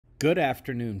Good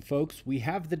afternoon, folks. We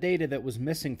have the data that was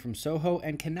missing from SOHO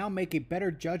and can now make a better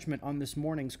judgment on this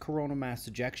morning's coronal mass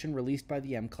ejection released by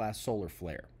the M-class solar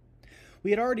flare.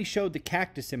 We had already showed the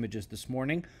cactus images this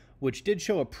morning, which did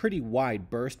show a pretty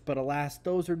wide burst, but alas,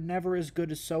 those are never as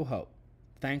good as SOHO.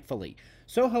 Thankfully,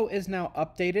 SOHO is now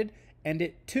updated, and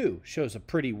it too shows a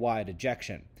pretty wide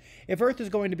ejection. If Earth is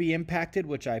going to be impacted,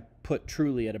 which I put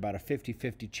truly at about a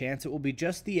 50-50 chance, it will be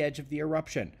just the edge of the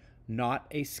eruption, not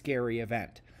a scary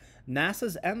event.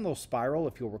 NASA's Enlil spiral,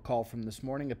 if you'll recall from this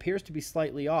morning, appears to be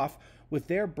slightly off, with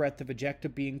their breadth of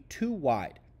ejecta being too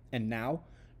wide. And now,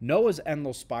 NOAA's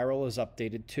Enlil spiral is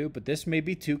updated too, but this may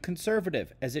be too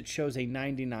conservative, as it shows a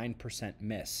 99%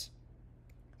 miss.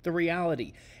 The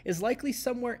reality is likely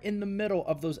somewhere in the middle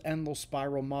of those Enlil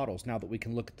spiral models, now that we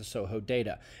can look at the SOHO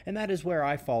data, and that is where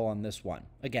I fall on this one.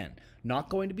 Again, not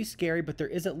going to be scary, but there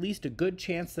is at least a good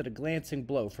chance that a glancing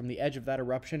blow from the edge of that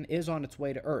eruption is on its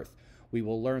way to Earth. We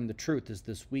will learn the truth as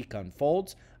this week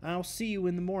unfolds, and I'll see you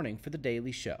in the morning for the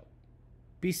daily show.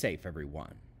 Be safe,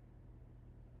 everyone.